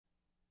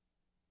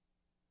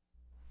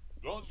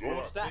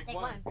Stop. Take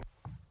one.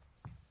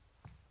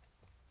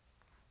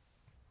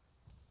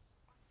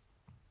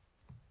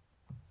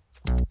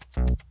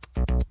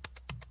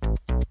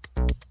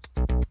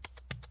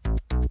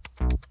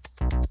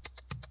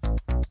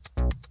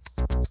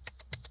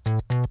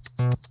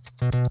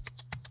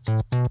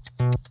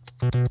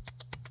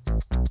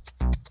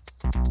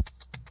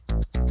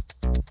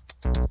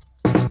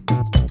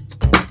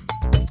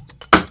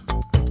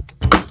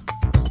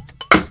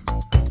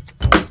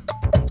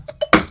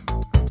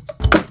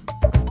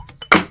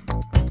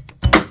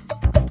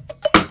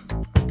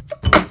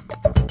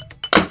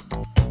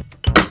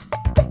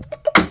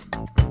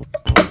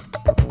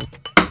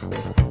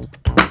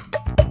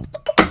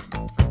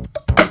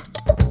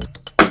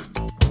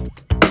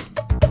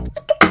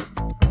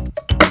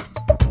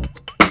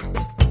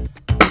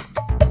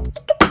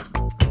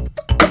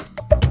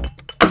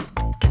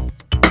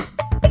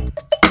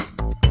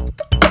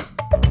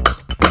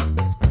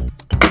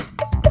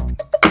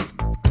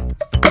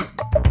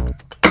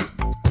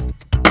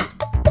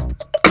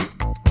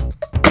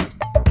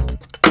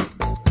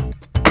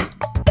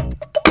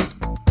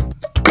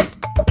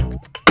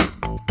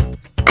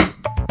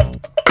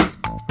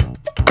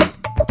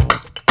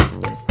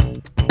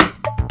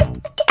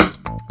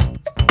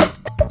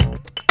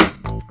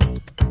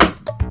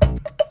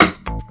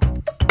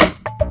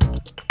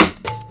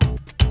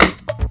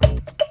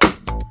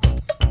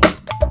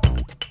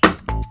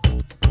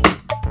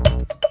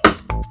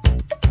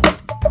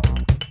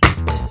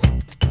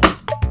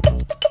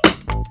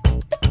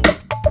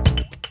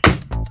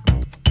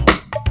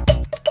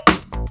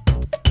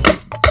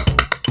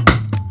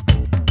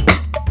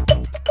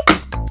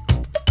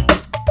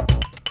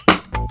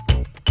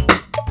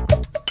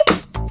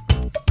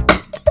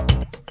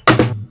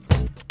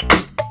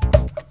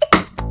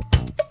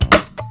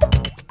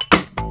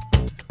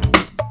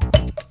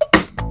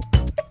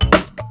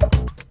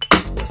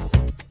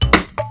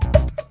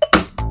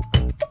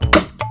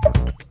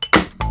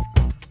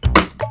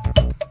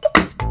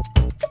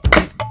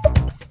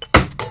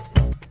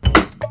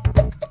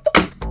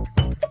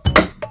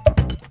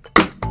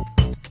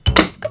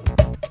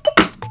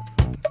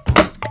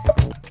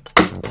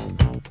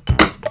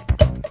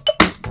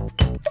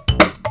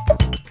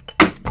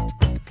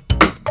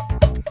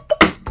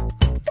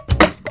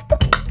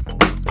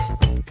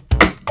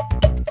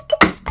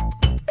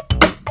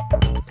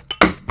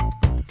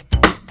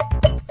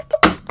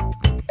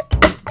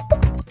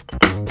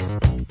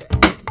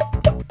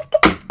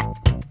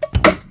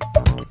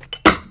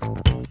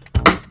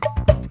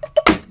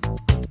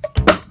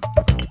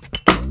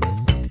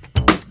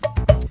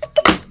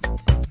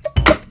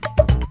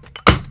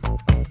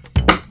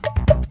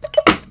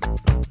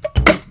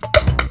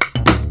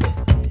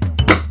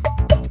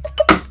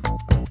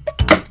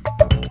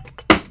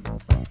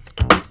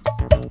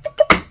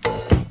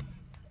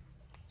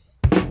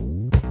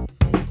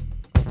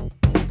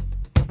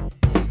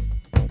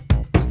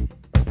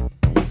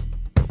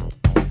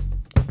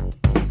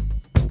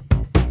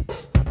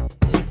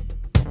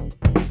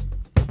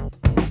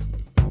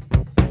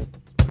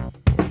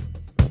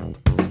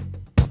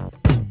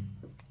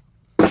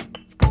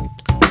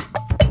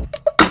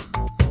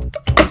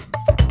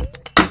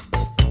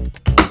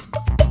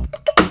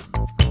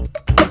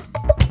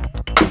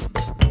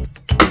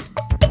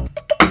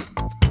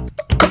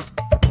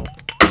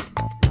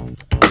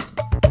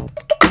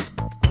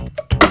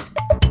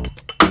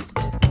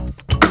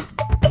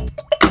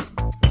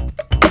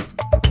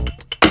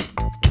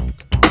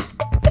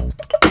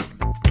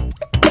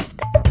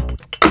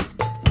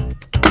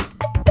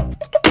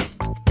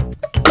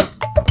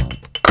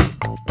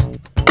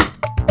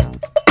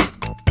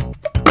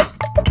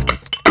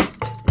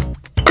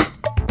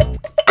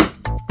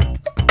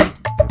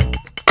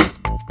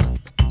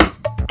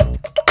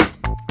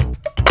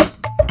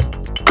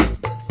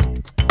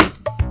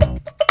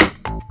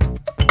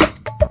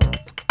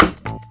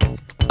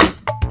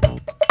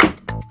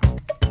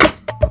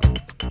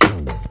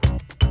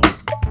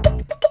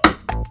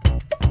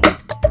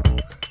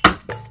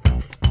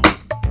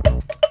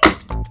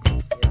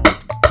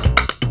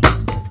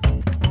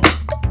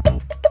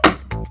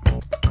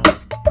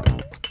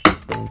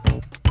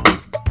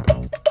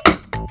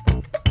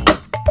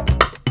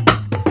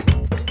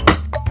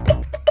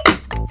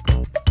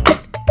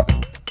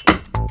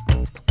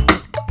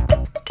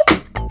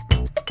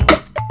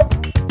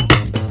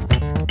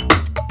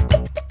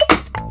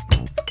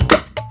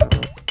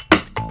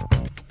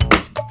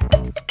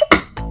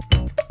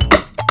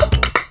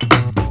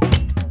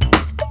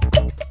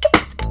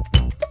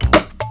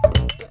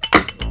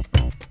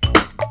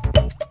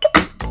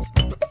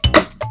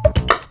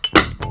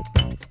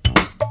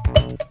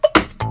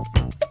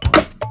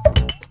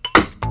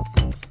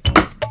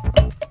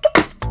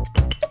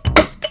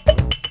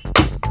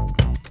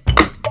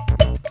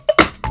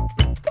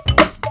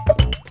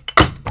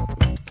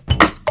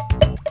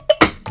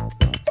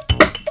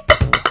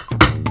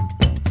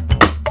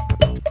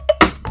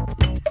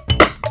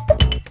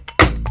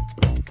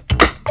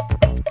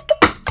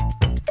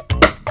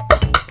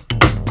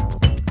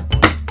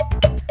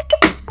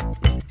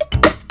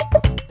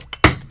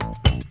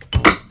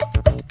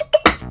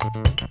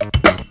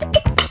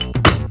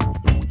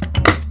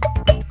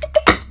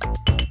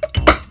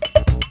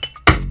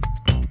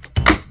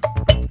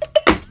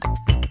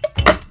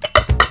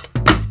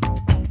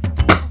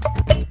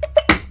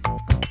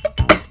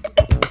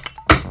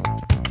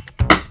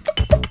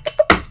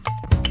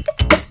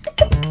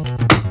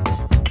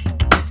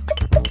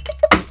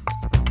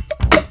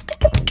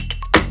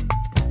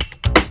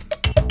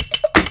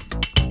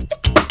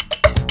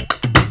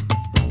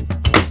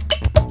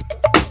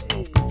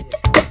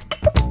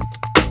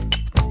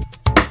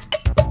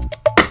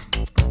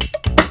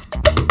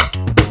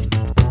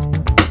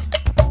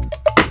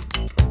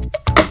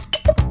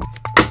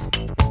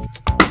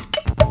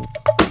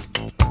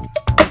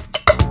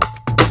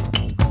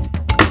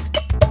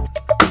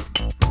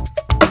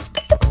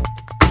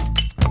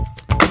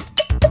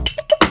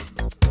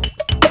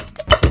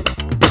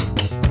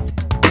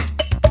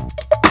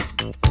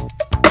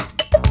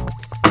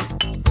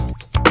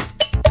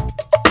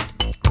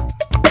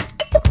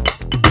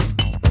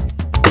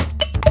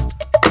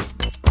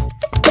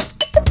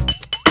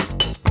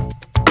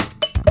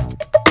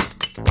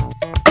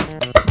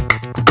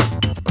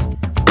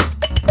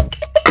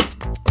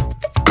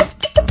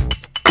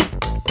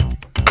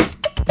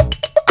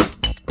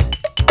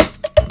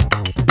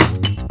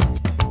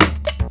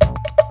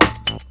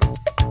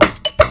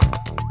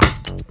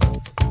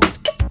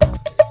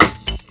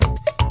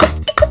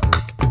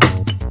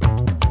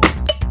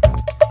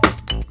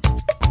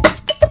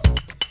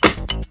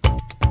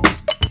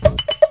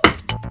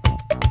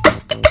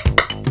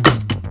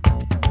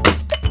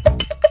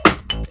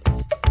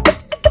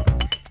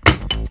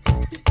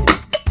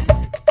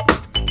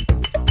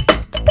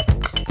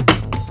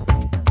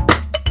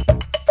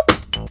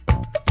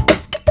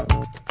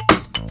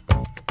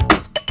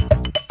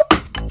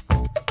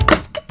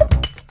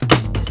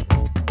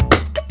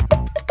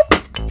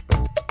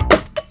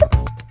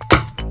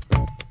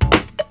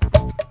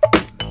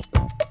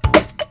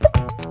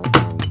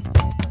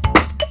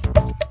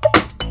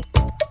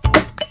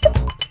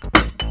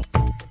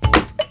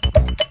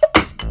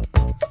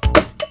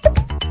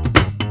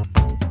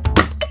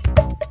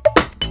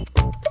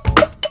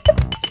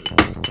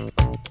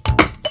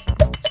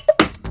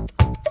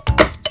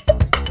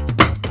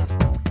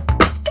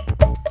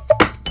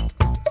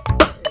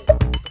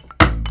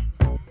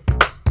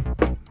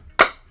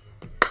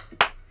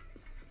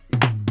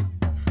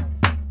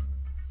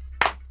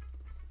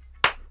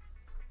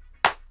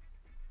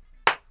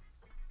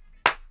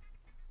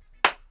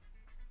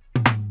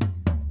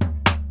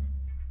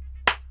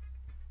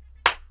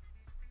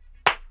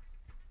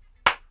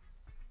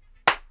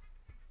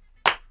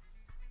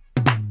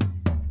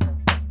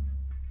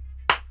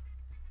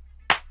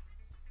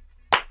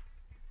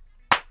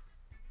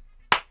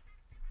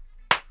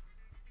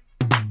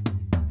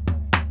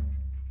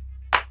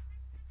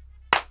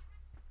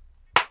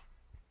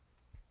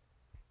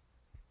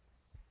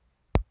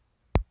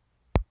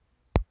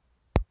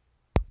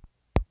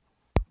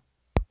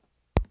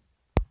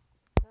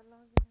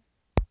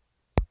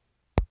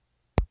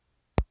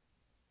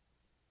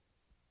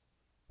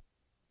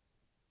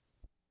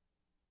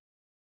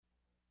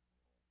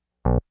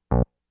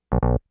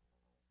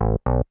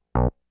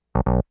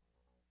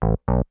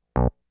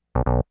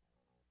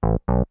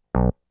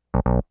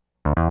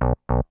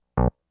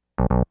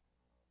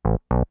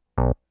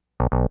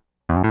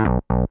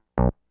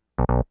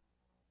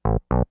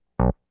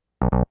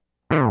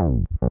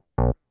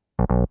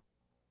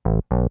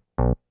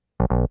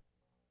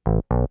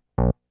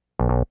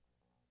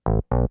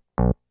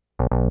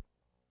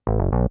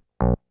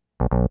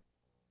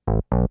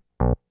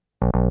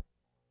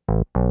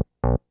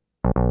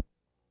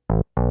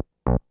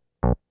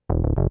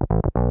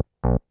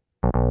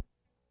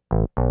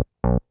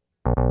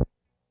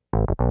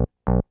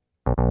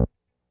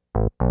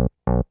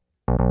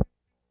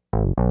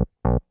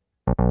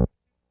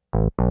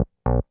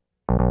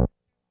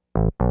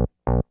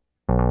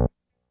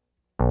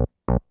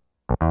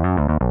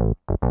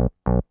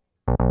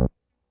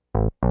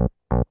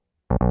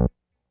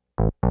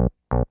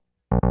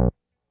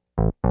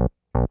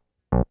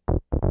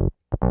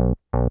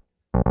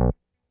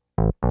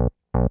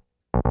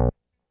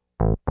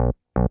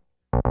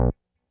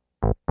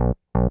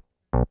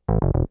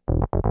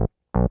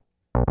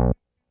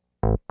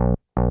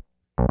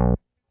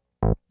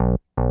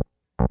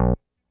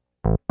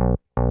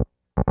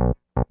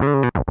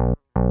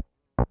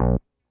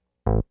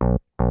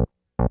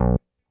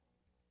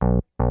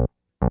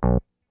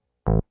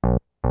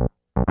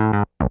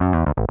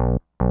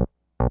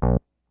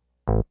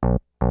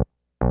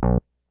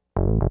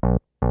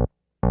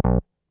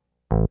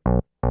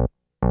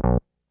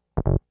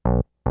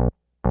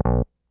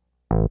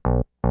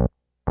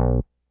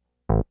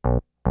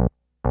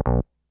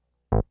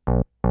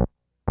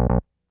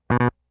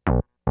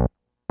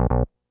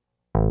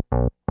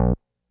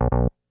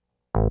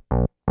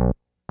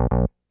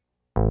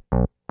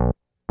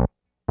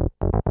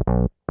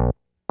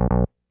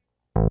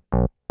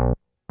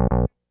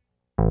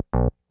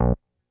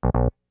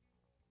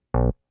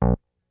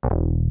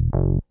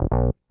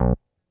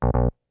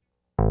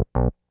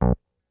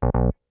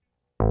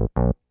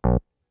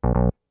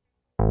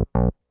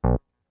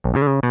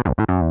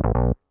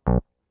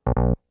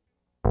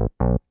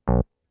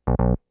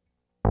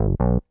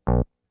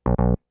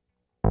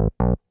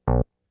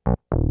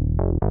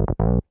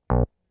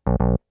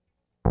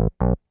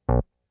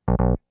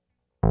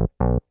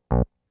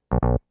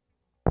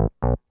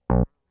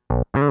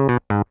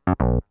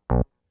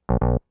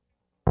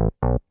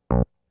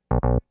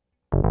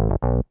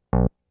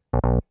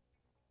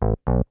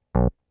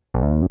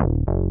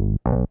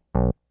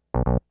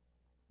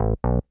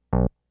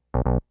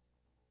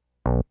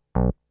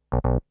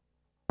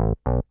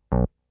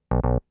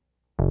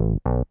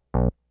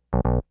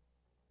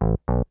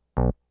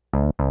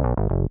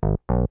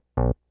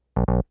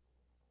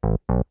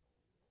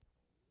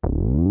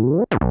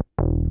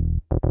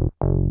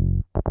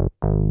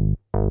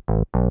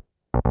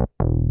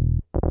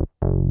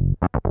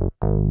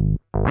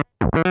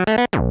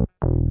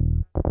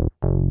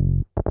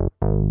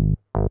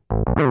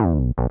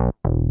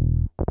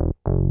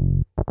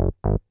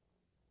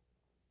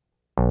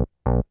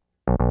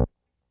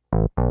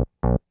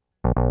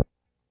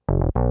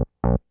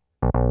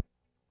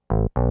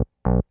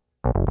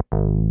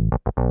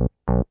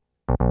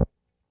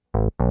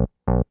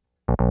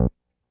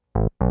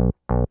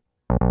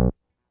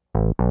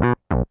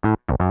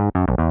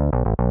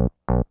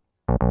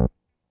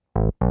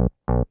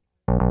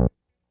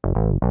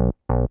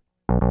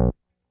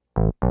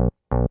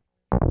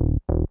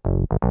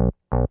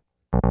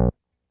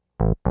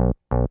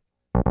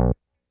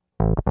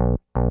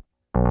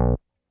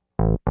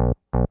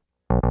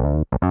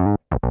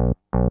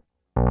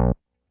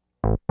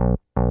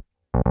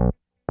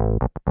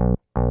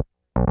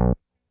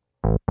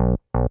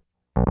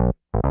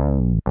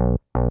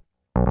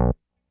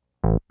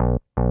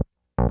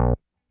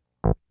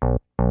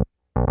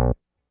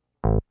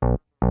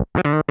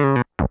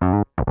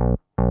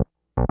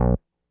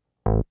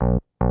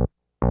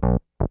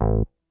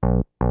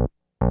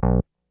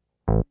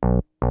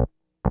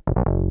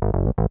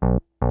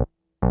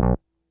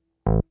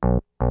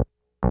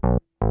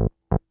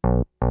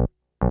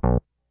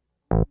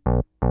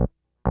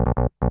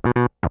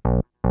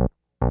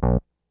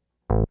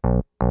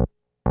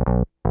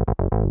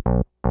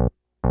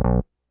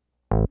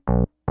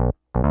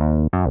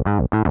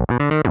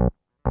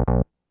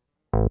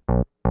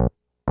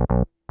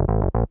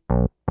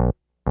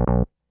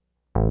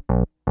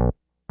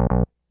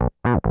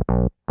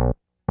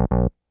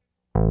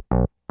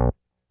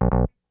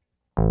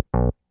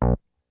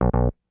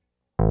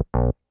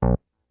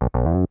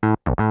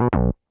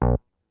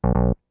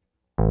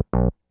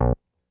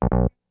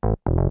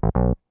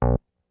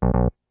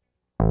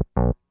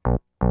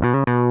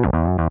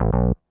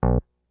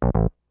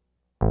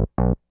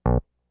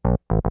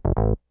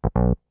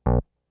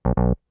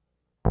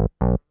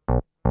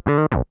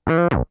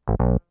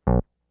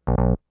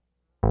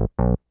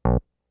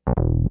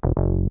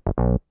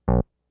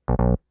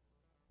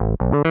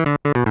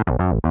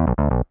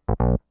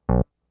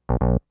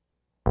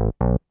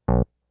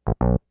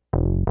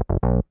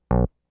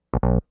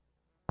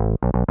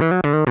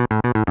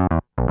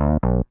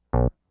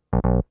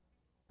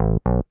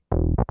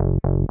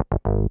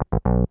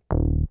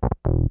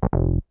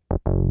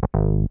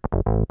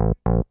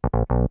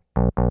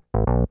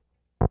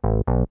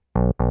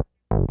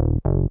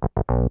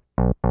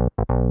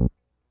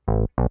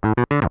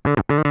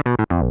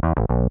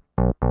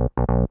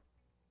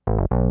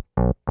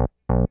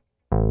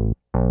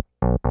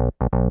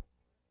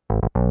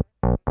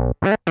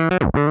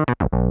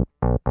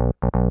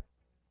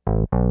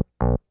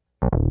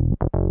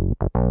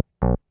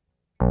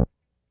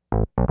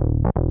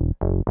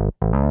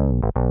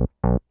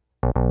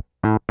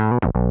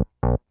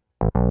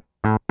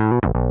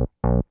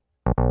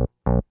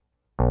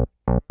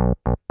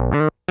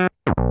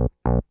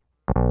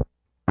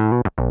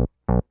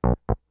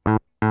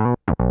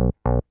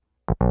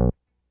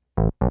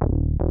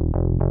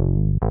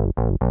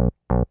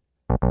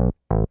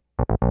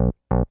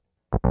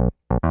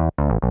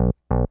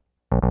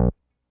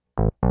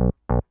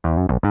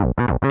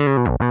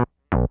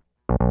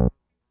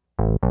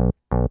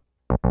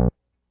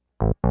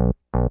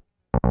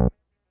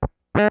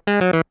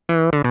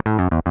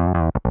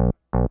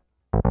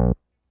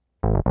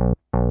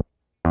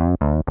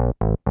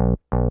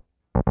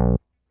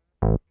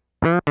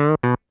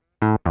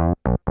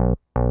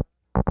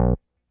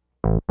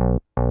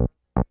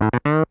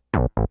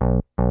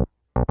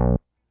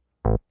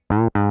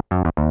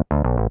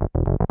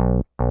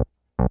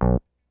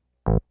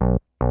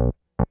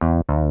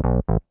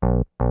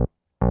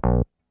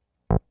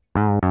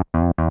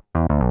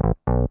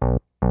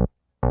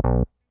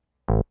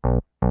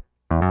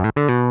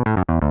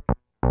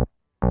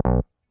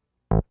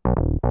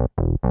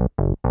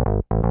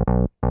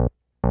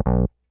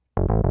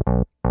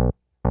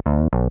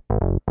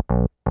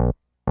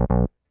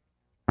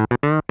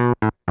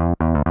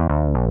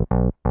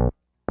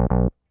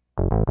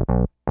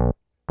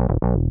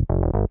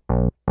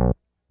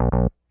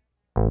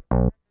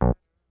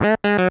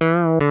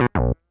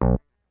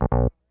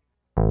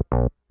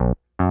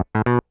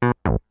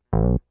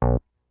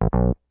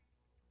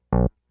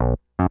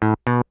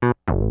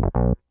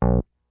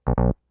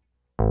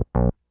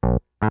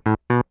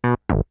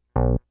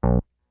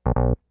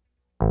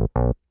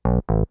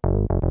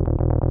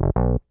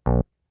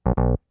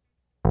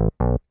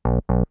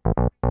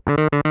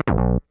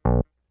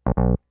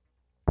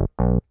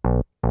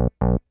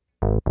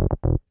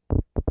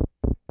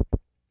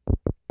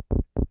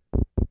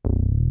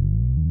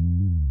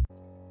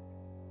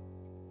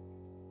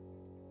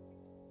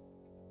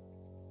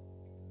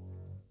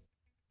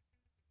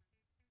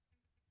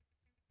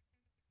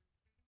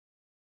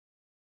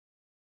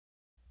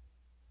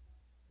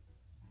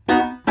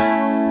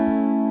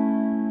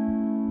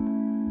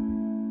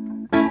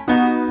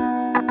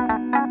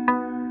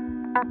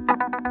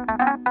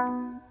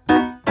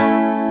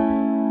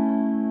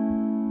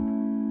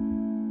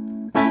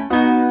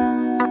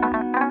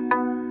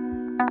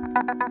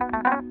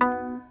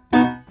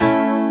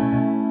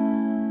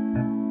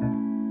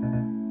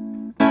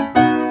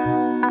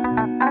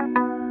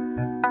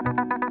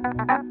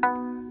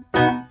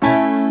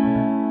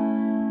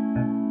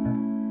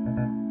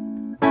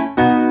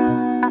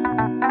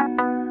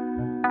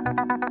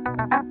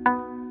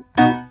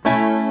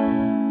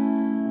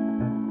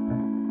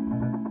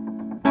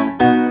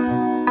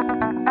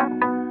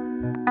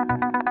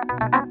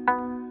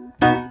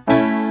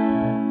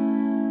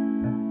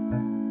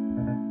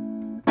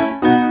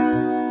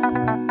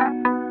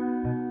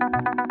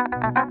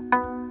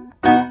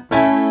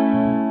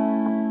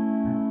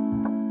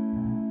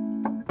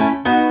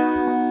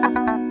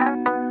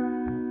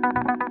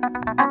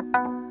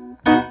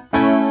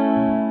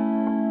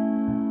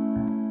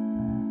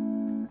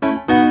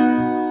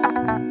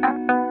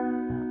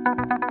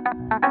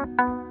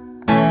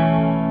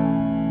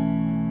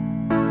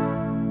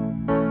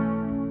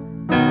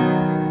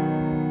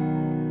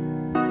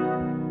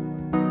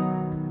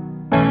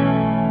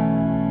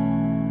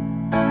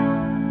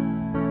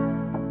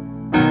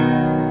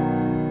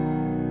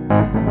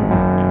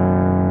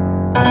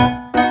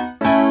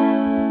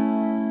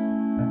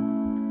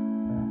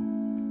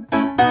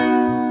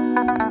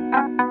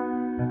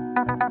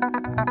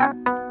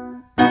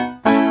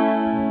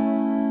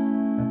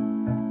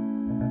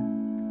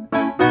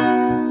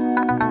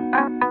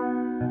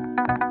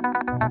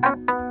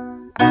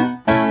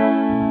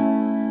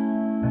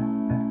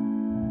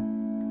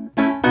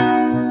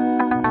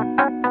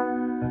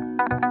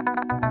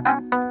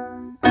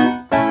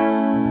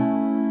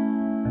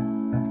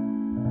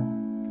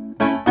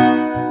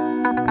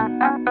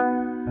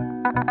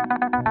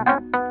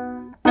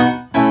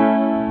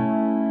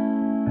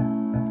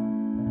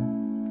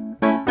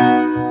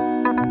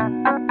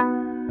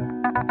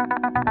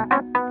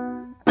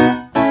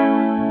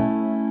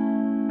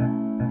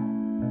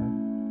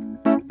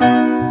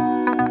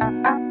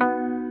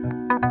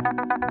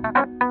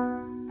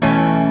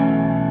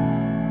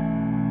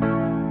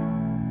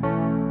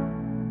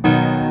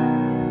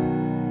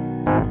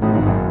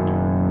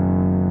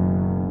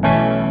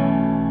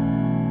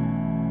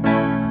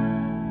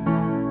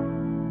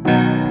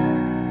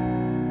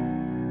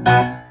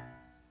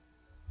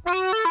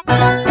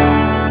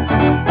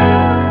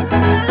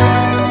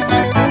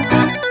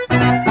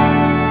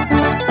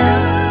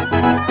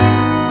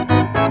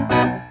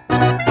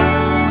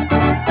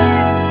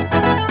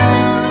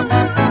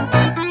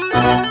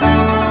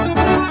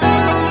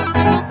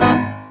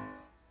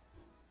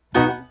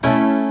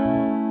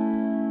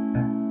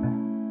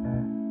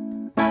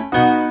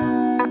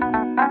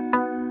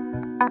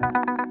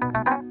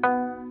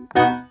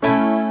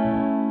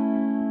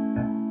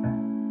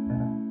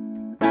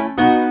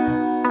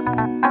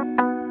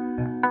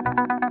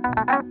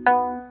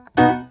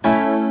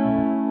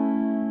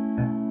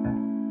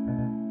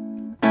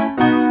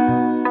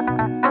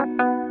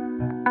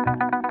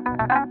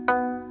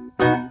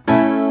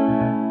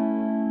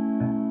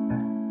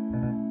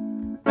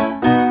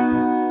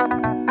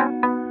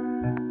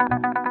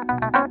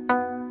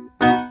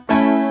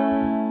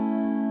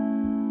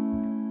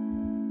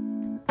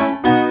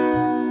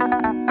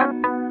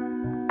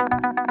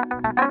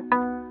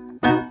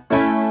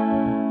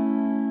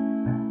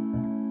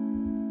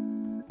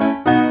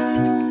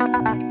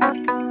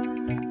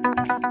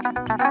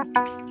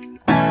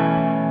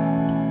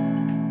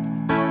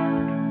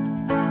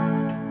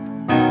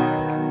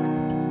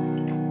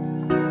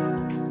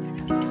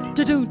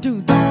 do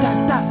do da da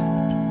da.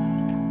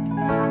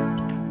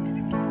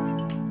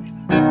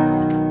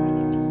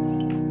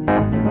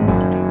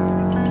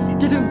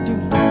 Do do do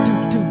do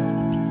do do.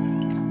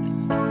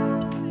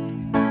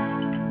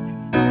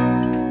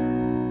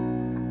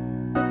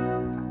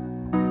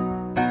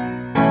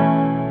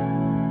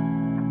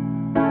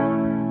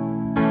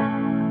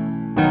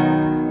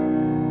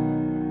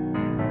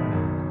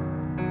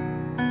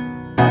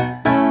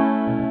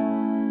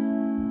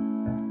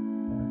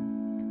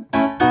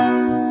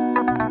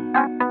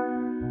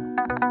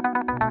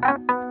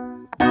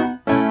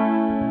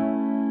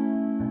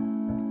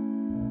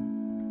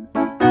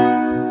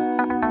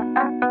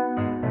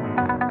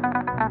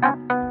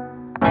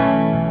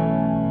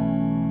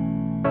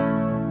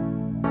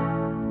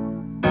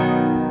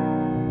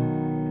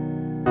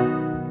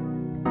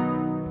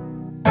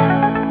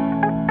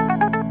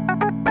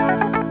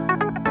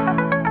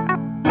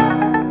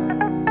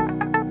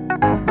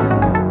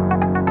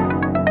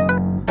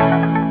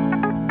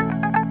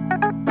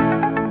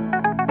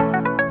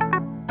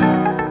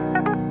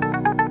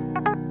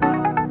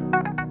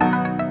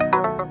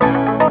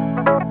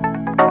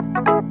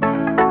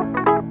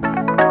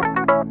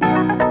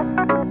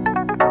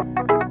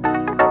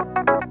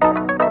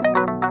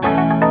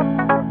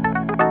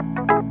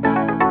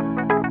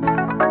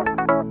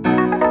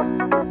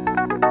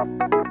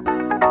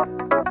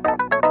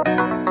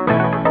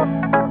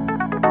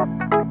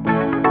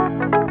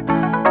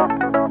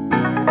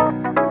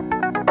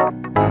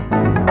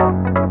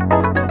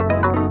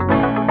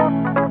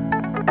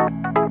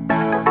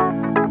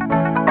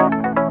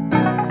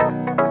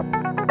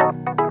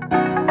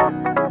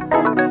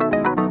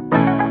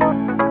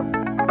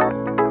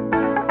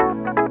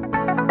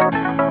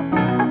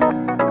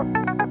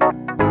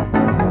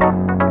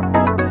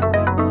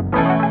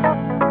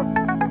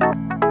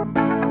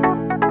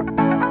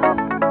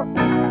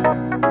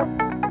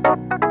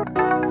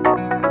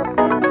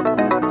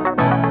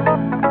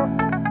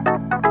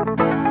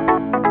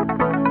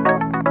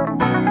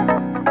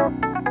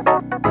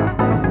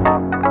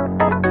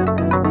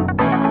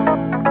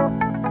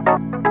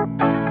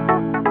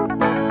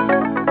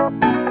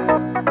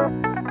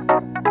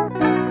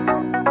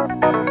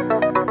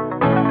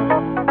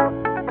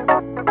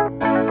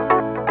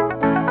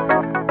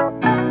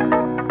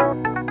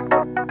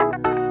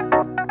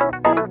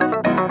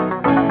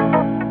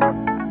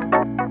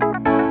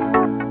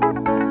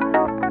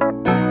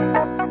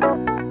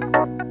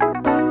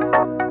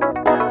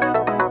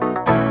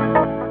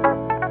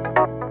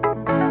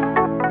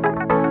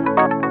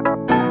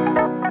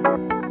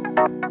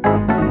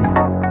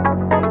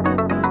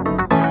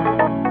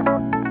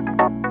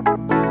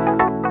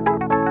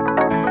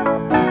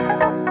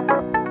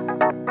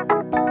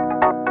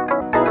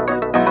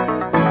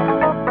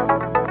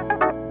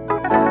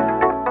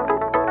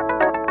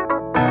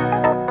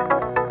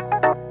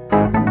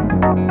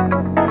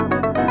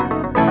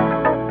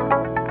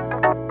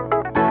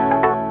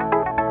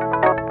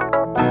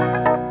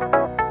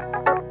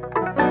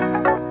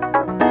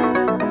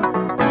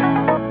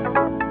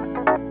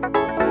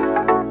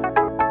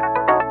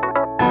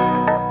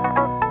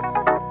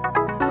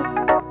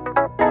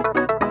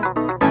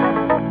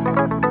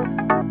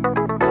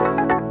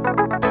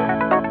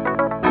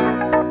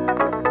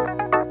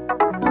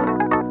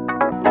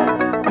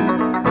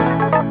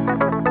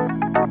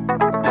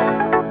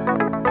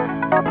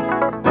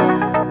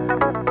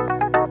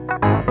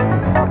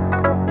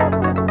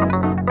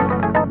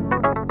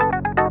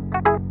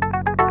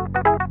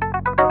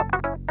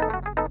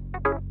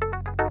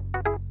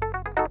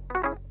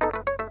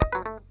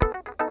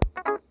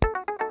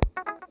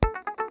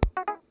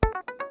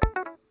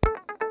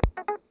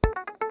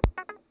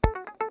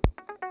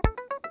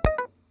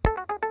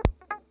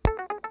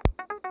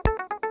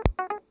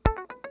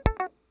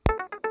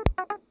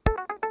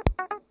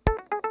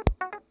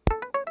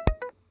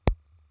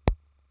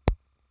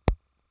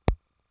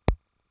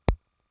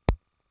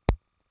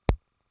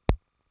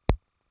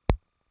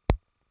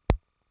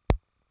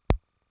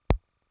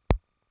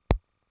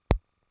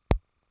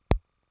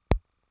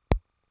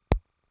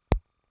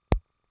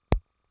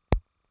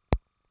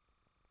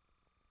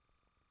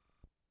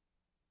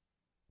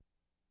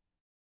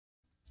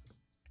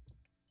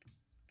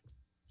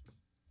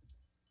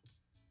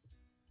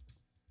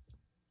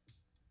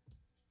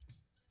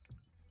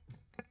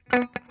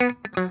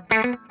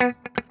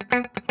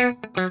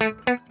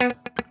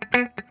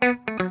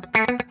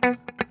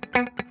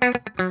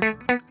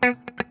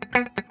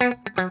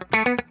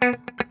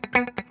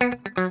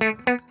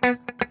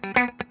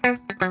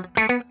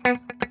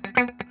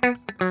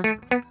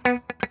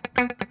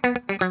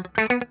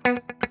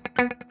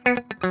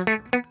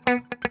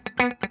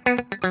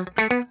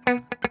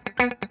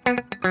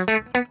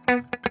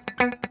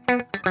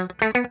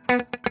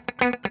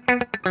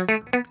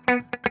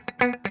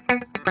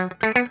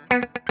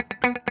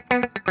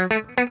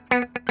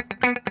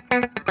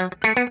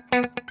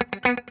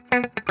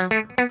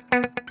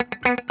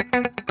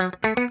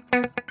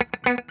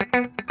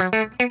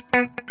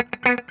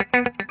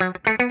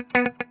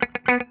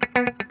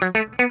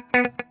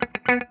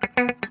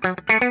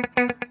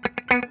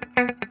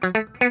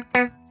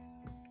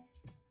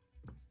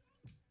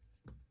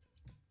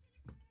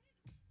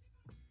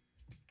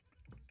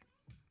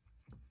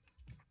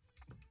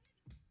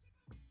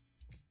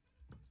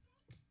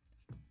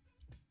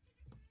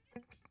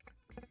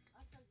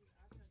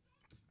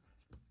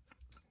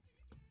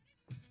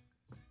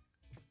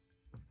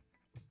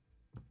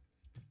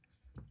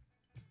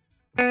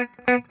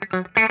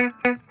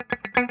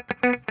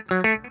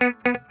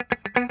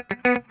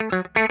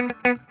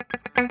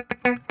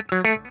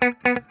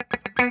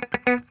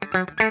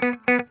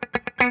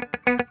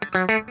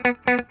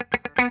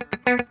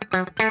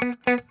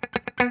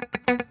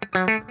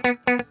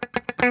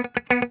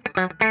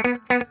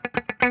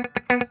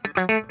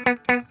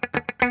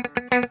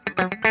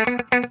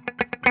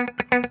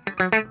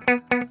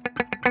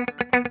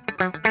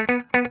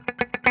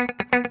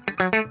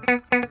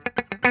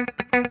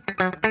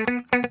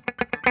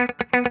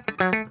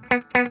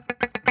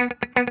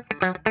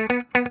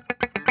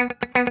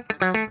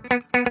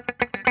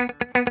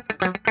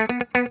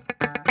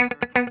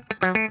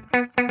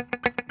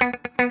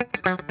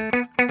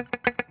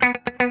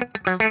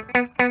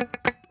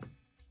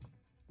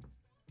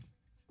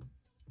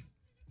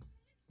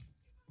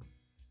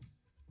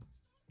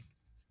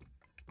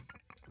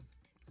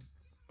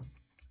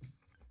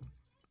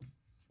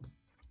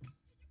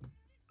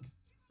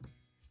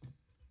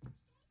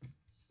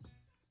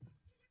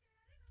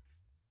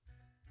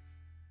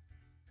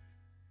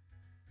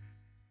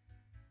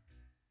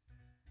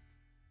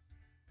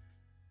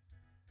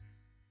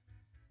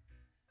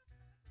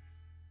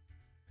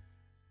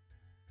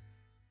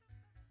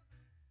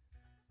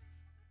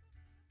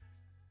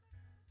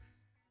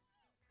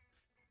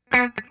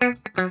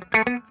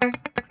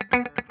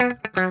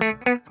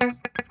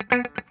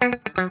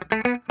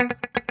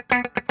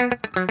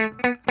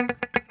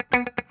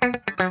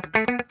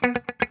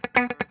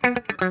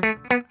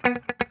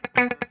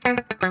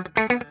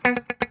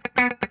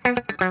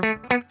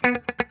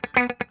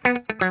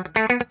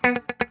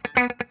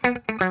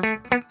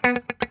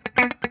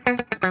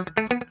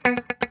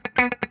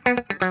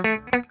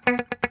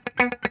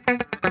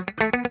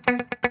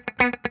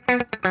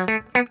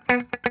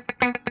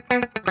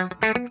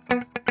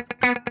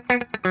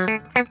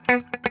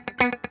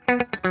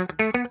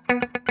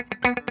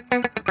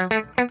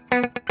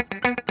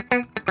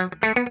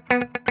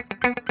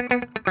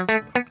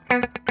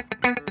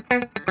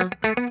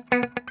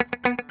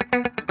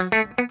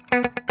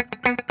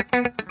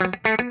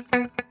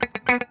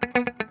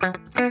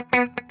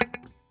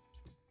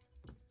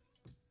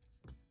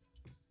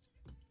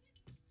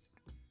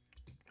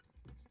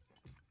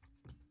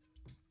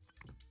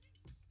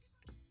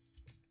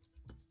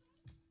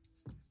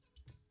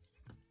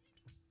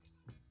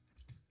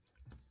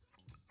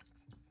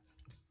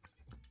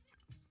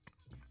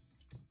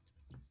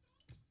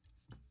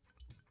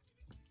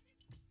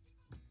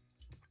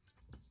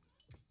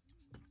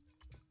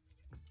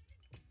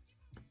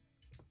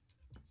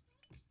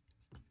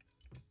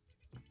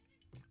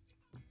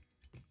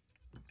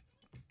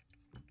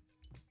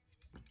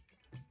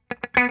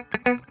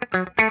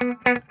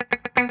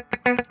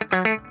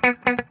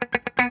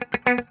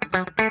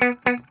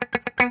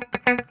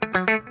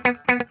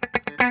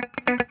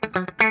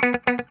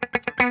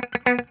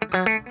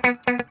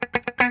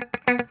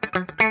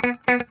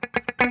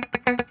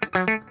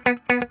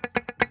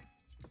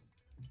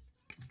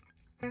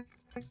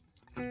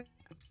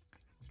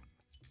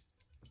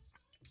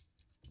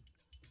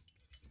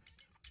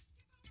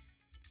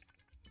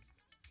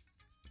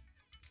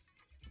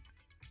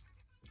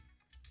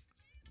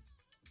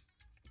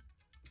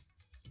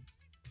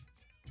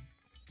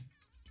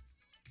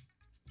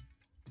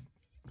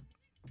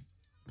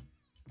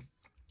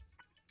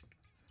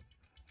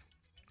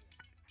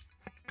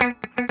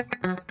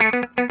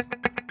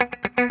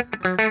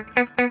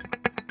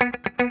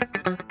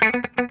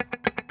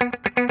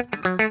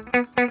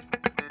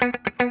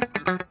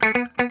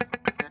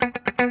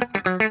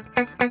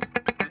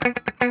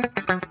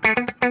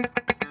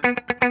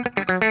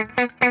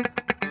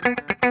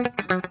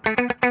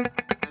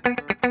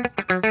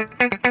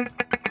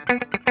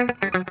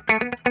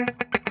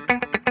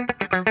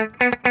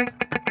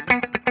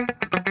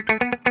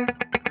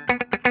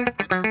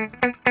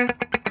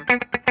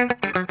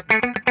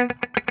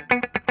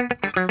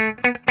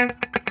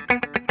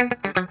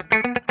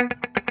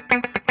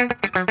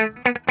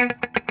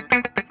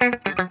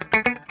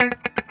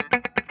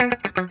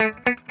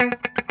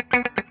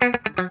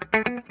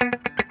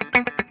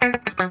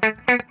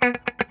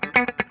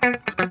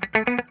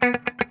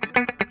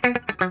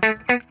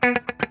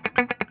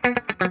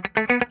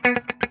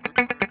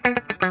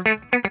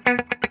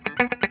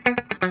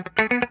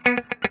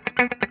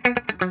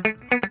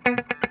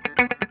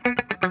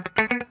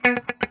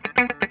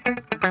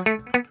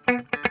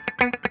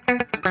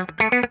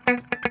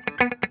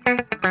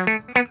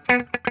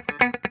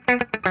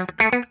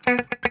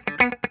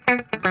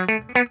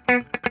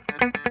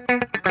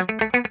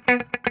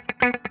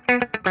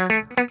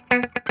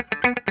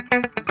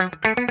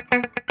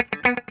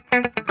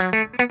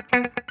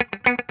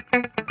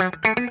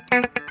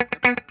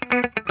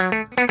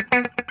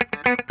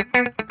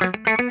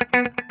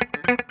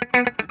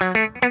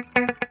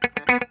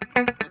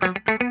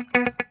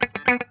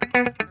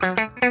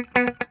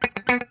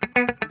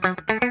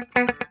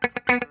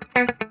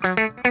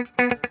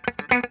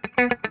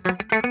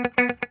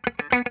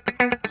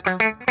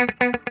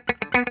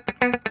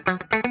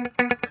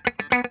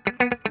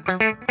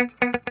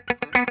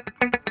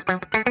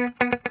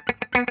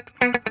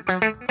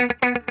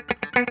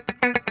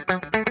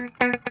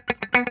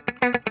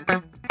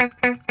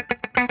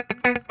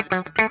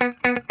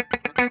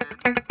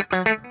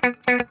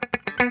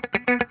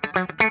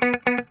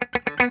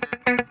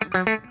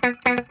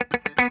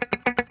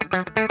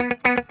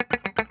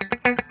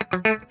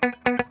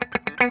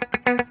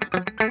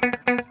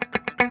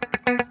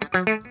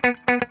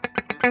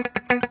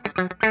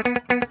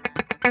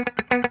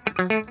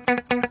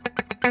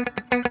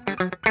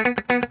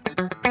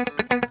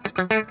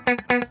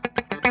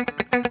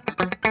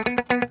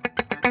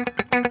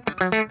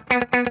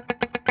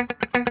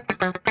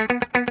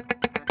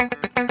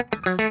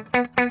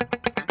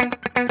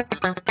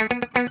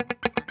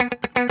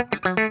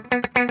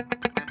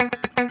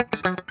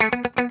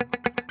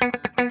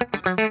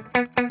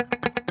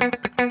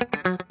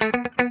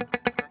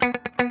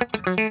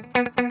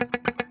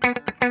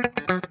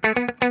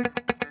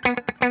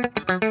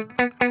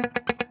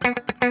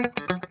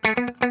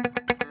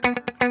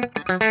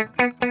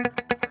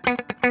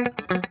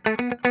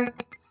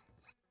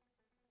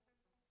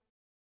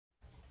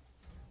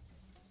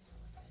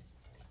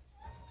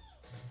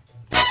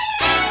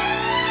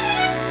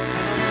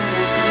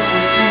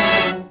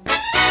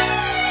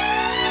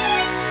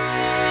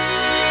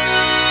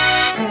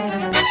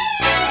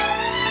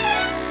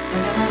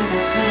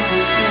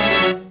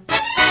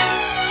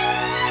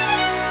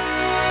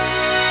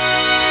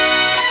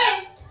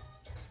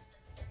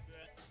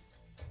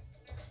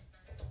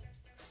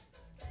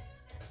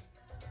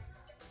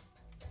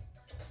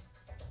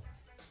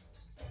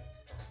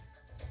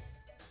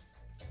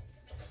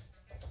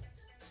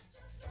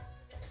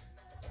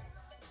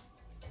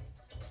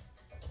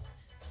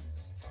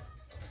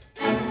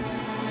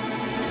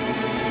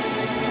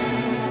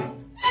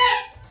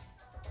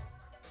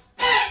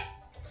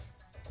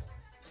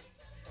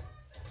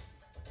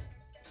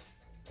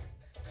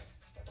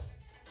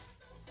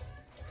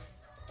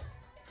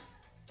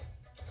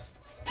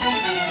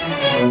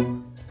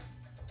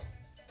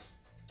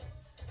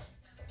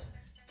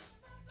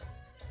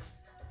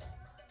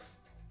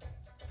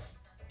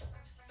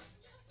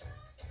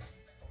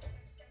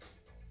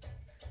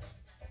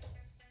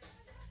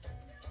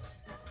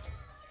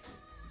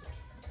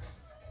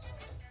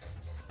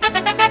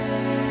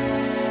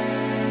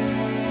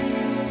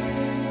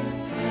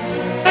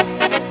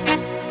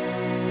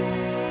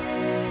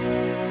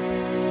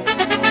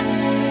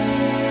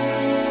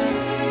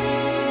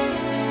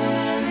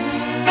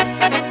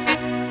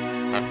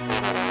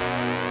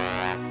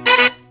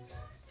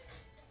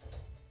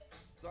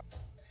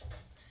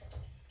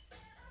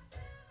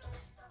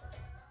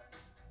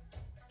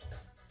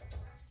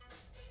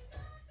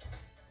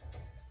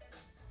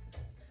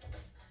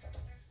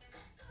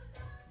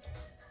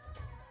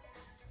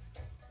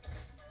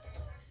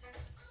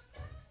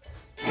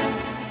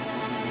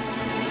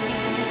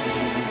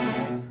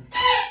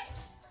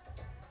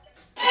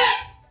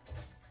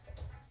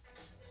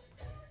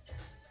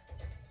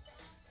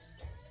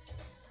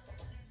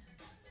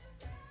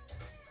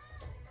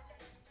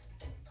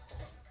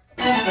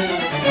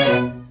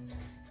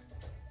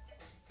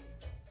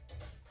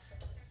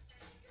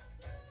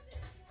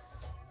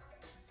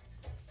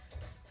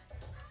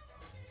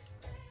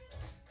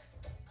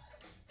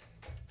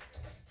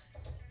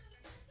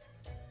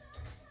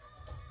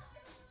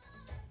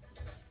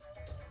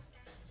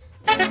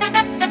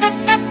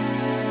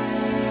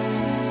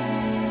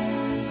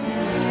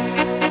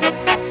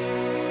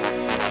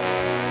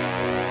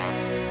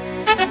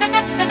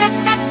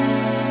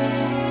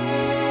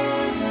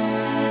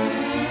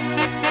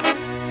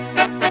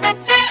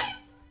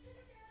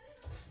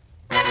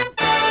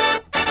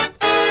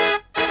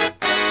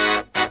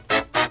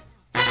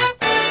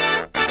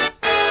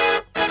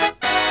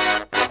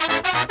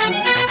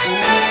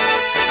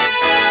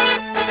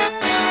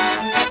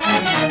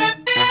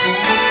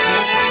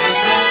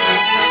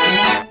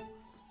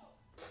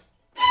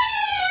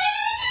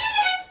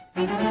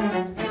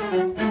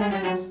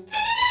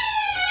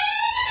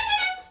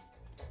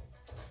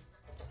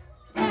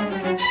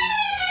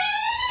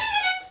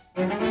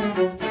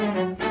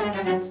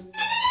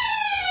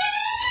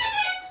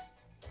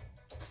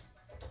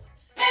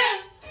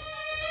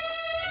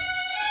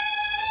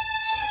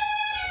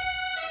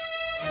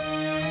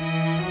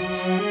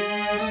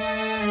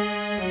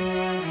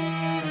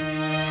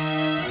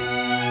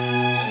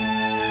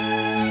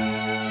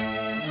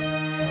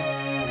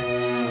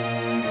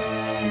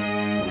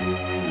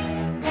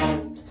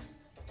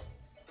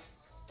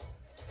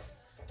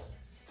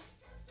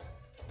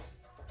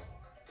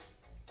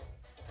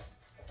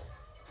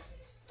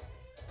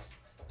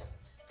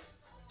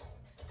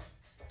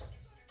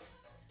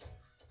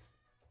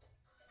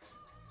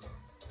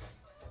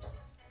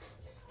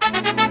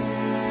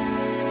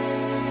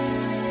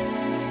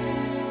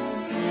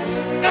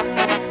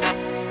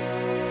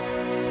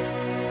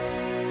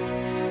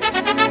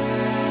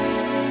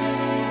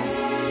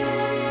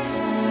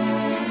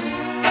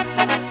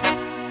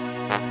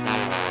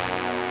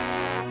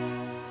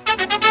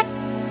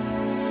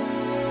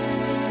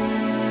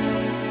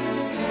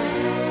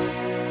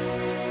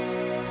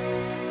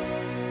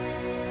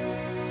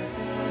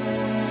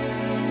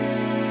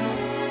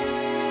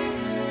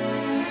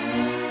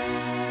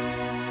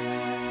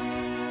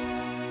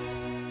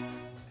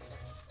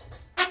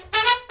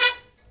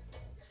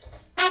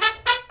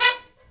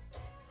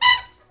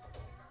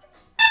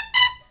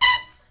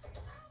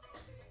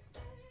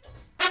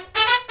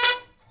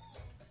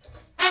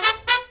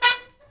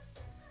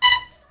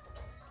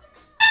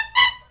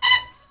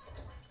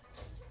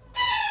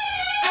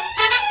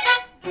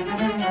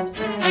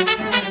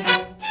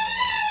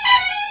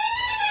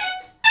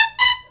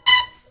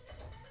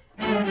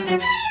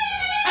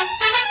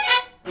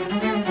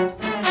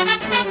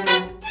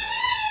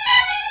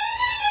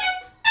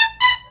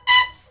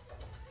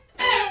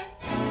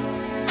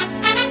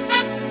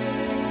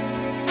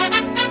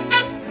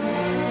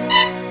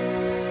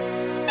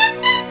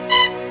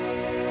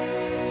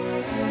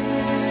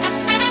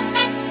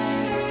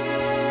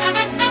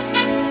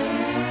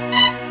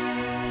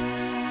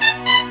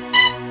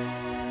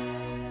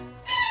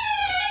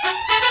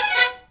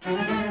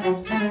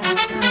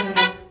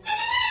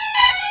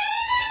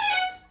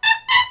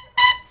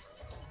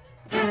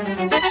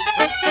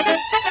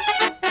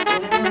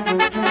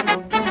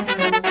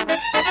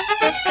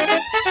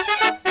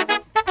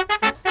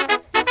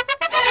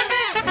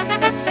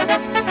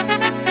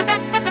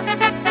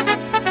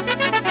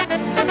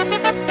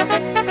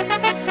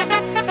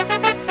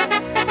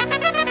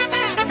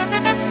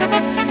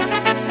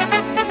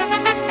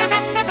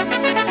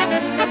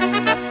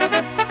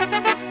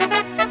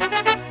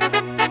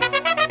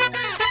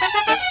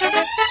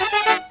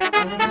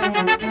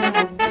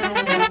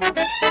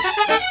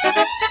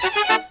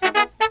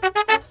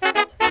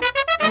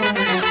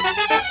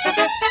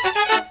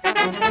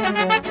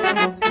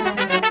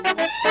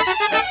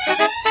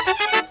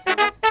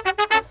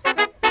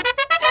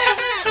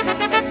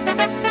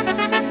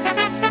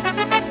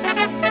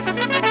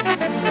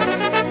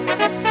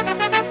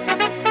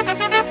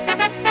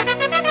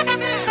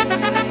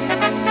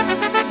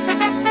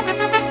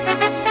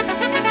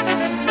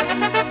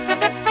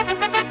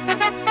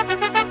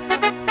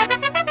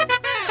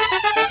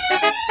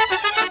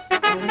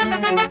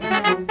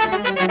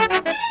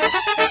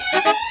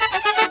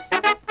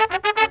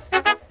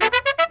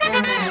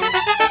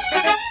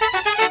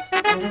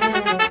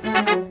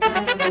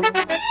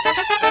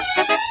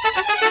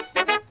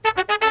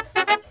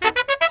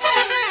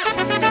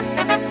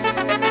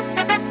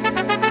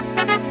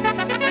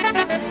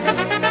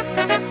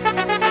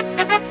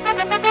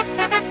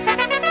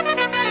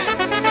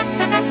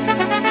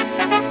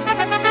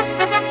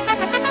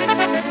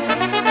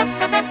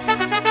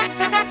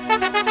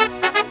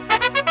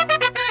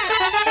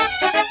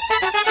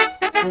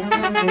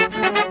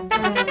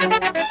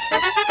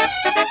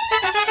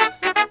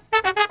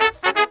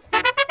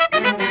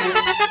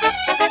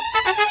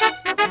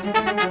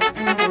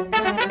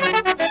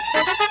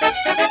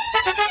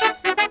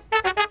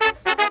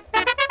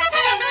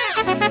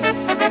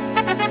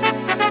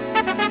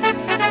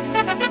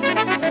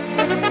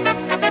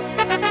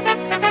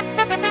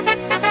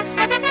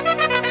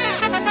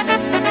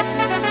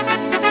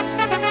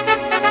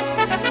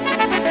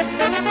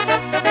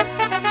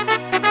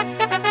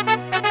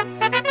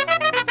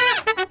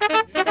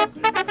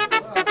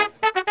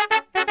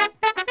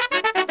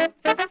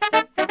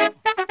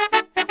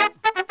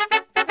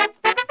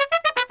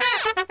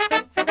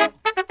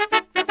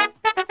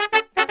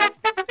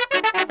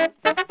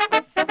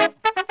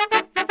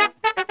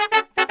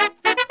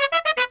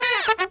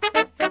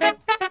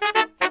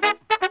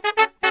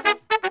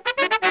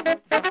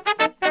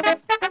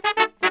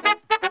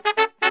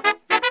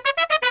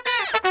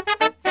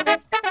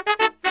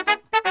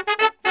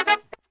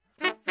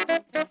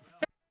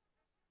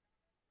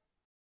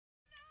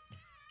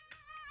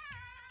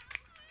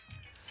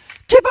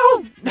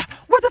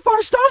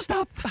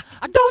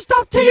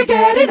 till you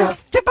get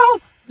enough. Keep on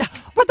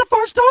with the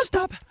force, don't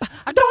stop.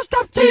 Don't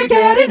stop till you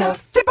get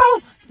enough. Keep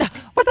on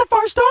with the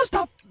force, don't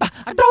stop.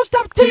 Don't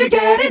stop till you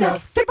get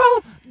enough. Keep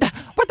on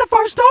with the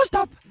force, don't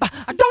stop.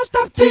 Don't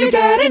stop till you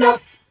get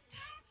enough.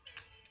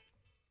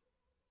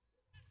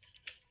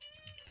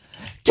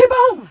 Keep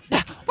on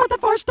with the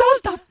force, don't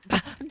stop.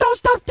 Don't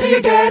stop till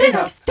you get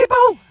enough. Keep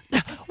on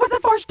with the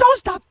force, don't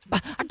stop.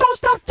 Don't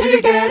stop till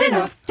you get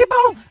enough. Keep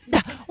on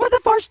with the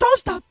force, don't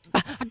stop.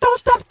 Don't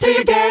stop till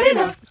you get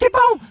enough. Keep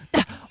on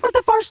with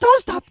the force,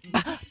 don't stop.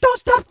 Don't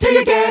stop till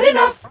you get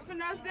enough.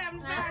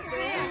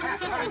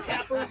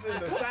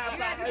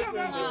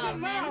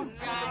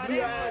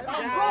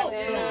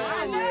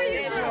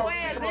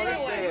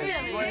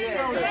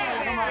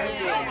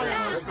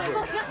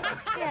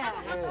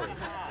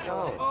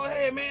 Oh,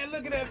 hey, man,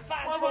 look at that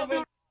fox over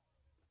there.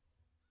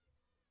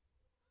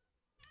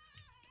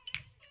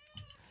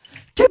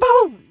 Keep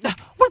on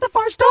with the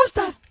force, don't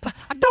stop.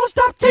 Don't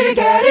stop till you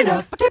get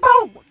enough. Keep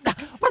on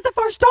with the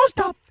force, don't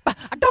stop.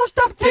 Don't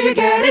stop till you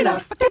get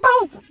enough. Keep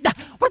on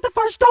with the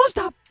force, don't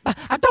stop.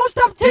 Don't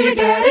stop till you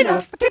get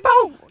enough. Keep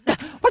on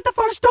with the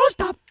force, don't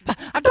stop.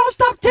 Don't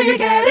stop till you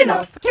get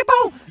enough. Keep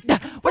on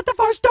with the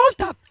force, don't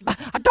stop.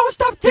 Don't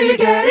stop till you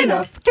get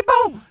enough. Keep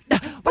on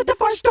with the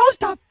force, don't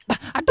stop.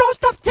 Don't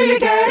stop till you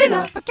get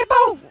enough. Keep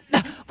on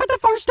with the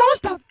force,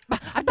 don't stop.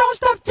 Don't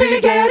stop till you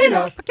get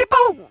enough.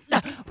 Keep on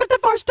with the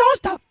force,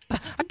 don't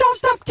stop. Don't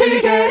stop till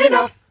you get enough. Keep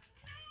on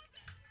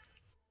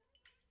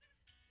with the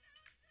force, don't stop. Don't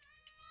stop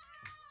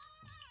till you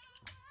get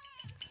enough. Keep on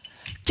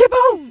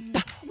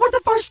with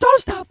the force, don't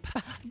stop.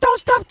 Don't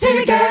stop till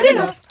you get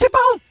enough. Keep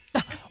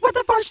on with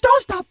the force,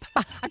 don't stop.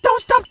 Don't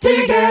stop till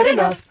you get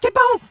enough.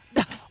 Keep on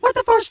with the force, don't stop. Don't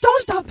stop till you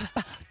get enough. Keep on with the force,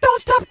 don't stop.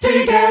 Don't stop till you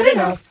get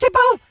enough. Keep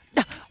on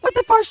with the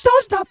force, don't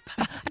stop.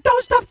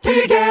 Don't stop till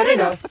you get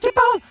enough. Keep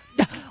on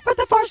with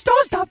the force,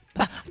 don't stop.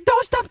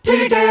 Don't stop till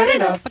you get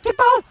enough. Keep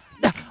on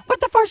with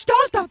the force,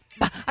 don't stop.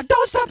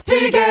 Don't stop till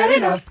you get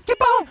enough.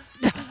 Keep on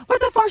with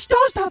the force,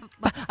 don't stop.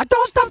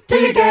 Don't stop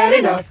till you get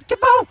enough. Keep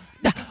on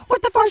with the force,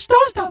 don't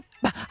stop.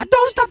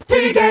 Don't stop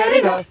till you get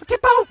enough.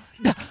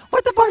 Keep on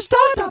with the force,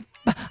 don't stop.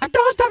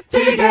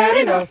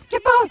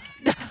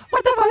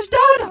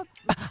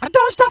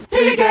 Don't stop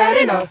till you get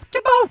enough.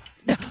 Keep on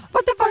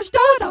with the force, don't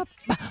stop.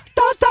 Don't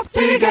stop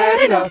till you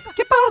get enough.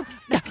 Keep on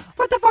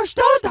with the force,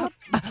 don't stop.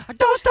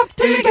 Don't stop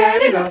till you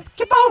get enough.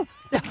 Keep on with the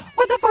force, don't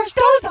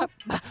stop.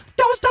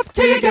 Don't stop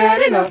till you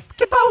get enough.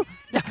 Keep on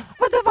with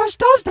the force, don't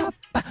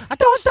stop.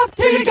 Don't stop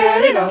till you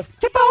get enough.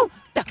 Keep on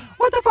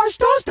with the force,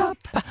 don't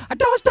stop.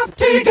 Don't stop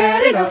till you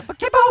get enough.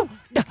 Keep on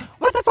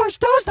with the force,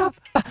 don't stop.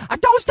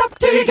 Don't stop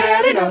till you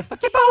get enough. Keep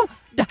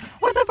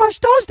on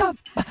with the force,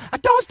 don't stop.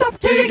 Don't stop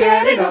till you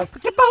get enough.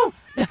 Keep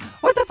on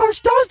with the force,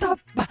 don't stop.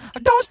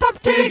 Don't stop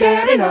till you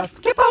get enough.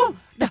 Keep on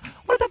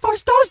with the force,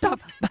 don't stop.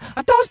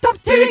 Don't stop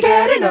till you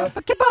get enough.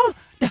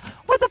 Keep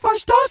on with the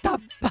force, don't stop.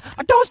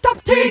 Don't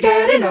stop till you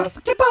get enough.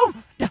 Keep on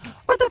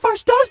with the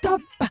force, don't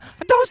stop.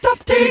 Don't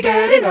stop till you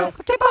get enough.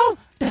 Keep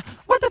on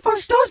with the force,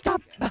 don't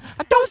stop.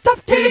 Don't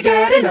stop till you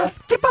get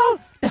enough. Keep on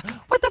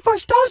with the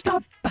force, don't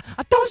stop.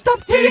 Don't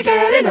stop till you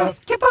get enough.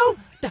 Keep on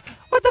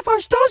with the force,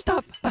 don't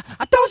stop.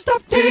 Don't stop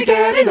till you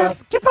get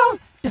enough. Keep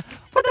on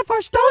with the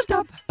force, don't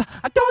stop.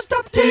 Don't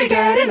stop till you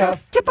get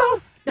enough. Keep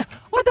on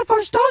with the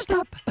force, don't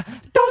stop.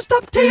 Don't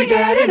stop till you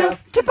get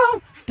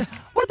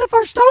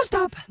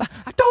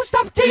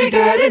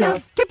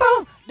enough. Keep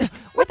on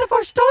with the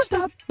force, don't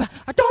stop.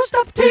 Don't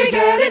stop till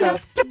you get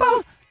enough. Keep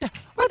on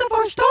with the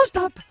force, don't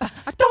stop.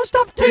 Don't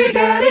stop till you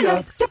get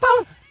enough. Keep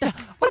on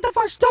with the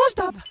force, don't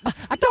stop.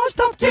 Don't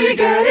stop till you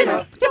get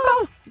enough. Keep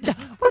on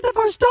with the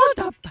force, don't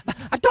stop.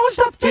 Don't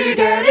stop till you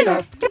get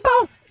enough. Keep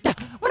on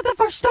with the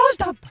force, don't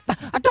stop.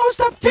 Don't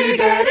stop till you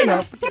get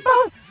enough. Keep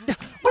on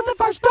with the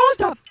force, don't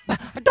stop.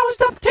 Don't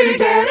stop till you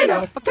get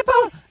enough. Keep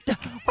on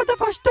with the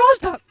force, don't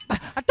stop.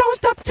 Don't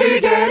stop till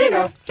you get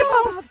enough. Keep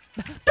on.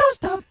 Don't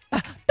stop.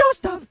 Don't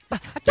stop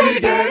till you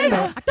get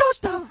enough. Don't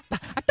stop.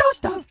 Don't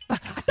stop.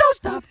 Don't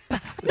stop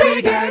till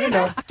you get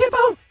enough. Keep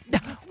on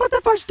with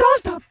the force, don't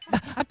stop.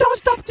 Don't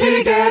stop till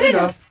you get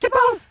enough. Keep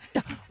on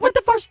with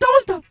the force,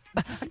 don't stop.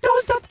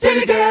 Don't stop till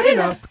you get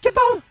enough. Keep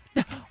on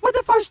with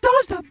the force,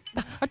 don't stop.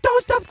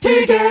 Don't stop till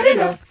you get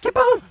enough. Keep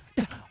on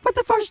with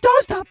the force,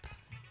 don't stop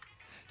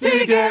till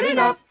you get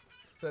enough.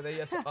 So they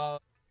just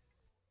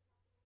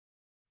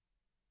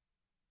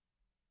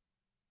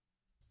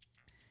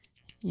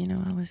You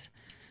know,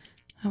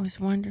 I was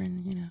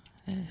wondering, you know,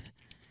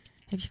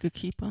 if you could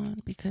keep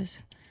on, because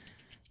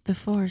the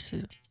force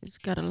it's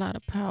got a lot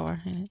of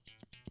power in it.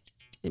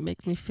 It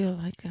makes me feel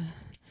like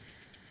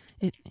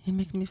it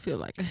makes me feel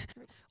like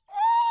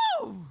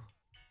Ooh!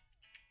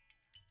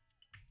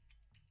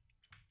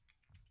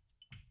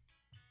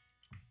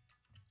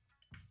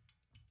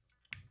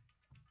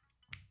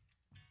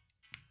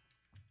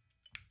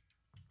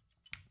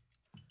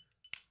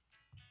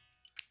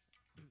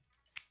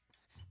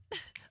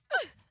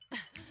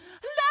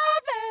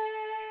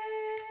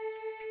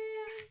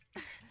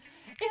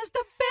 Is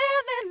the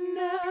feeling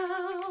now?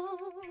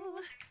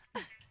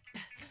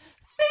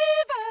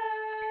 Fever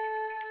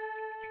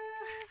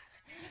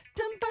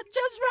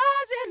is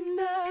rising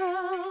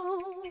now.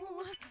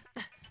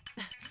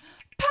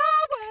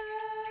 Power.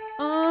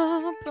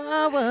 Oh,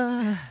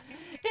 power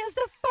Is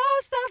the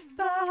force that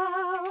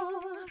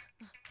vow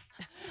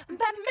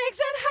that makes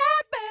it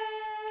happen.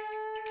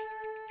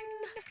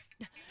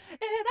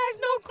 It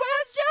asks no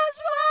questions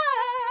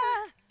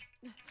why.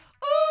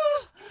 Ooh,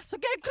 so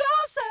get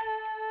closer.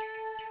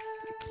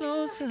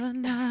 closer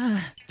now.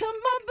 To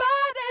my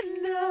body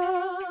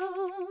now.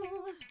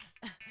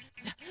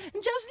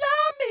 Just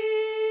love me.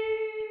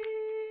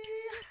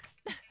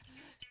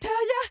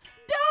 Tell you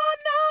don't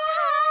know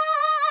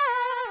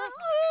how.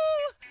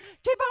 Ooh,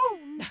 keep on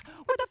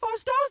with the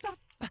force, don't stop.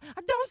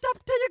 Don't stop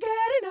till you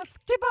get enough.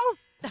 Keep on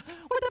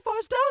with the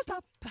force, don't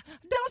stop.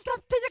 Don't stop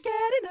till you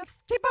get enough.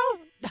 Keep on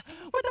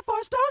with the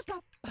force, don't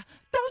stop.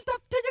 Don't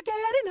stop till you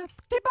get enough.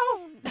 Keep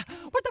on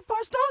with the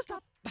force, don't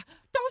stop.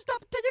 Don't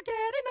stop till you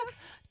get enough.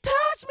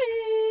 Touch me,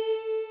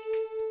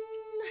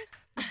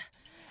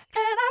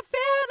 and I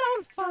feel on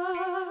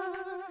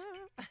fire.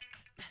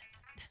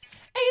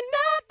 Ain't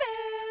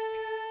nothing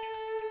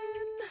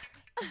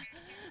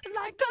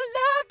like a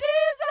love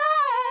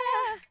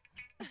desire.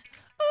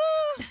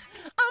 Ooh,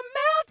 I'm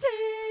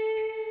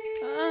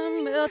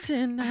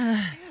melting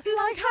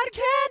like hot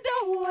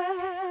candle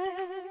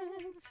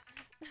wax.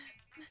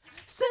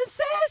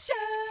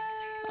 Sensation.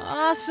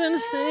 Ah,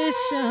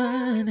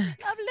 sensation.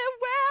 Lovely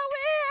where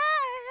we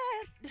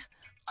at.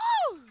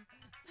 Ooh,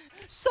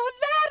 so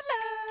let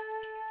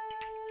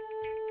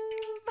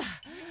love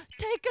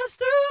take us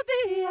through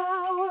the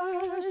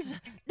hours.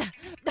 I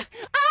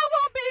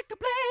won't be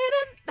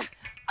complaining.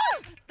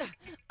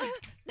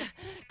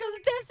 Cause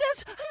this is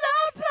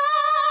love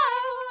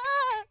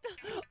power.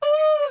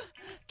 Ooh,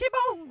 keep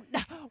on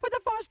with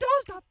the force,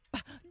 don't stop.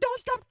 Don't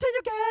stop till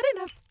you get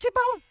enough. Keep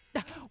on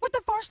with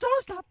the force,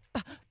 don't stop.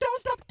 Don't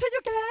stop till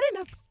you get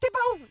enough. Keep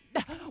on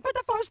with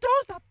the force,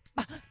 don't stop.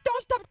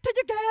 Don't stop till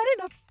you get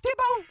enough. Keep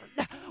on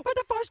with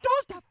the force,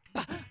 don't stop.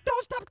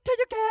 Don't stop till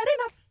you get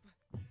enough.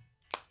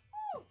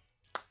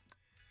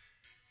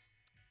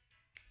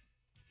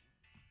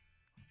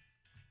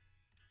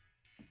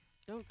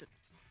 Don't.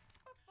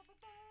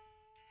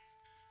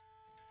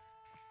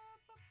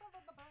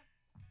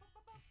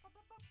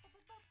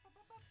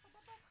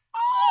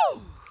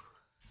 Oh!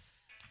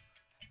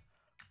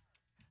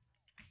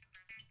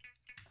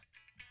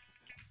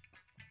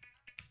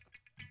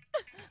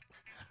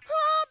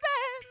 Oh,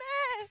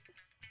 baby,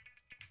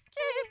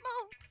 keep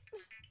on,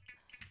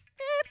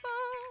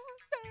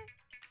 baby.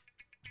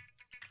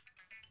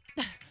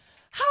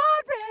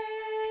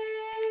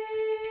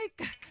 Heartbreak,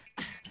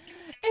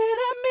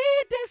 enemy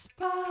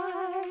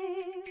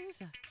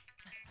despise,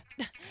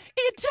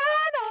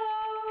 eternal.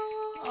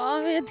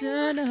 Oh,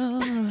 eternal.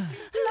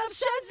 Love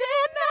shines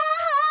in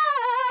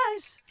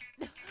eyes.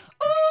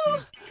 Ooh,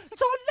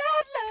 so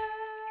let love.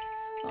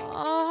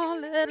 Oh,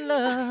 let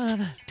love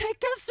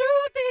Take us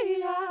through the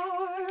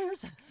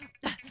hours.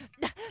 I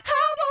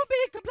won't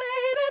be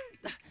complaining.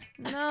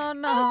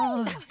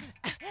 no.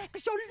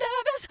 Cause your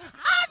love is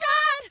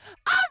alright,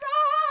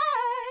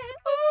 alright.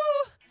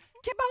 Ooh,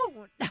 keep on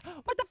with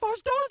the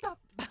force, don't stop.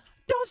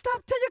 Don't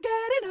stop till you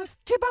get enough.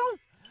 Keep on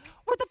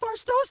with the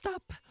force, don't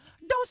stop.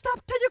 Don't stop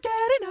till you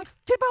get enough.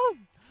 Keep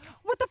on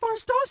with the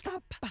force, don't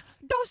stop.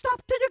 Don't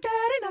stop till you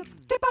get enough.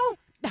 Keep on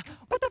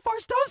with the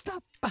force, don't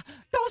stop.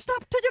 Don't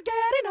stop till you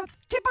get enough.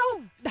 Keep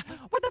on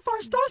with the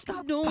force, don't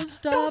stop. Don't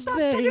stop, Don't stop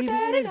till you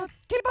get baby. enough.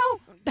 Keep on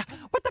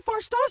with the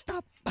force, don't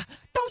stop.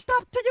 Don't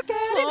stop till you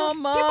get enough.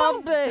 Come Keep on,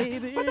 on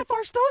baby. with the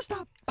force, don't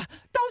stop.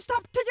 Don't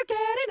stop till you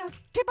get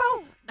enough. Keep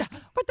on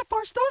with the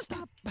force, don't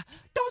stop.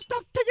 Don't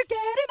stop till you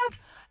get enough.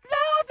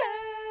 Lovely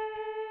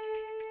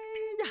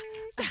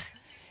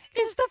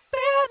is the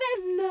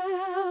feeling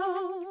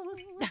now.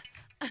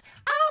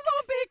 I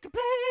won't be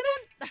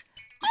complaining.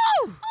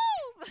 Ooh,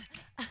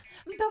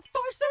 the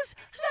forces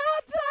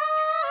love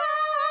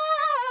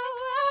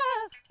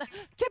power.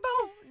 Keep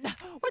on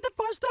with the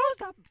force, don't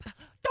stop.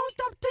 Don't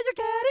stop till you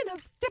get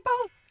enough. Keep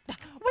on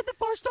with the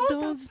force, don't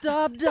Don't stop.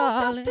 stop, Don't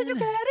stop till you darling.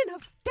 get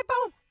enough. Keep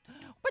on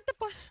with the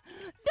force.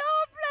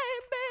 Don't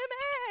blame,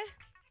 baby.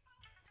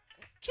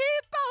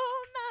 Keep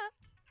on now.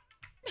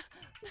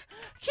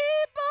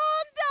 Keep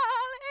on,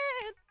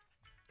 darling.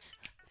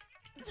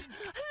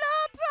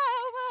 Love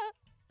power.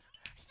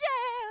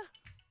 Yeah.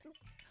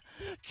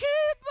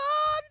 Keep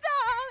on,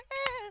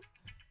 darling.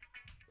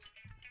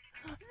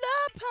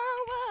 Love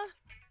power.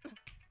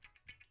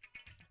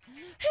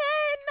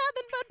 Ain't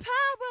nothing but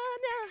power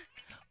now.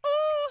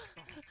 Ooh.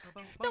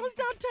 Don't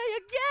stop till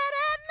you get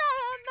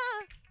enough now.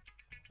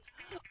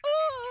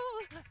 Ooh.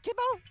 Keep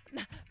on.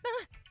 Yeah.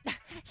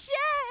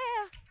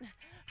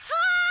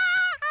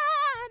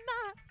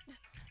 Nah.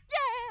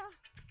 Yeah.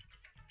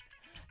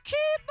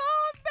 Keep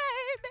on,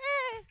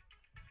 baby.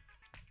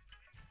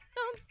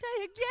 Don't till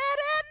you get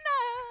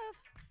enough.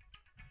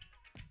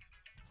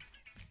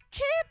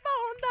 Keep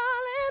on,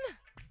 darling.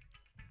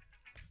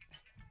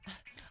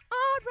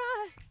 All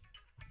right.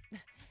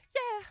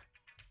 Yeah.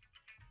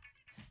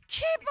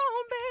 Keep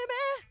on,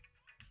 baby.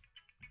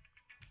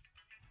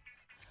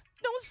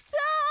 Don't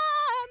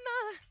stop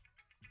now.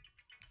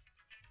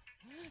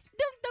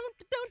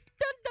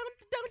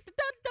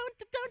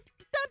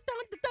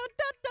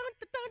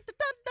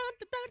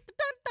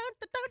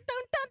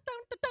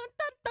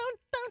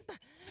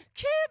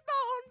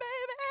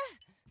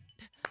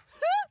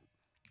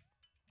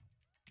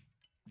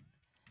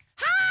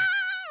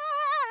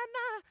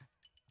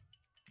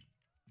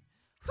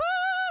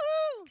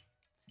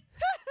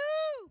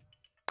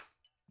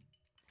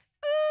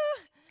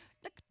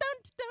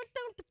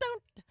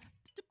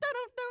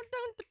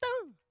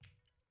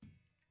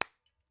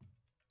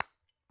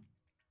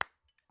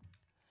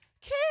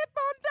 Keep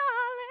on,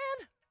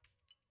 darling.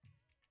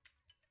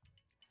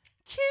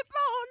 Keep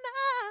on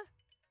now.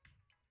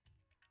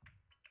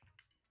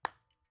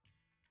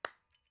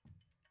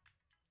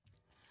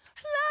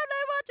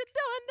 Lovely what you're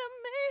doing to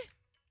me.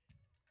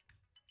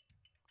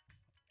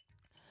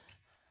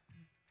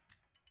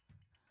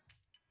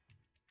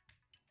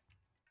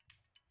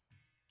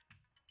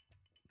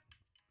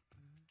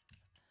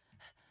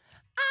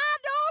 I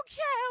don't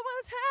care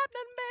what's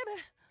happening, baby.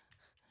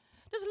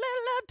 Just let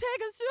love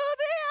take us through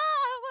the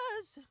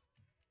hours.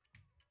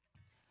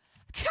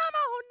 Come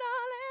on,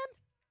 darling.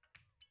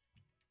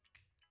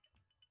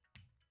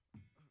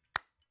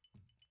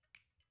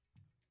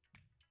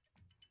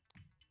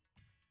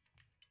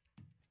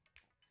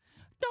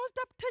 Don't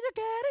stop till you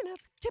get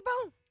enough. Keep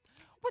on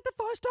with the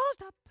force. Don't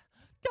stop.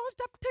 Don't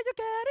stop till you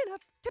get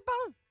enough. Keep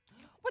on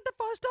with the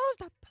force. Don't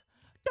stop.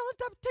 Don't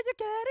stop till you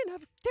get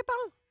enough. Keep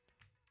on.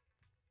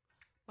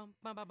 Bum,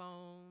 bum, bum,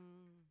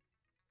 bum.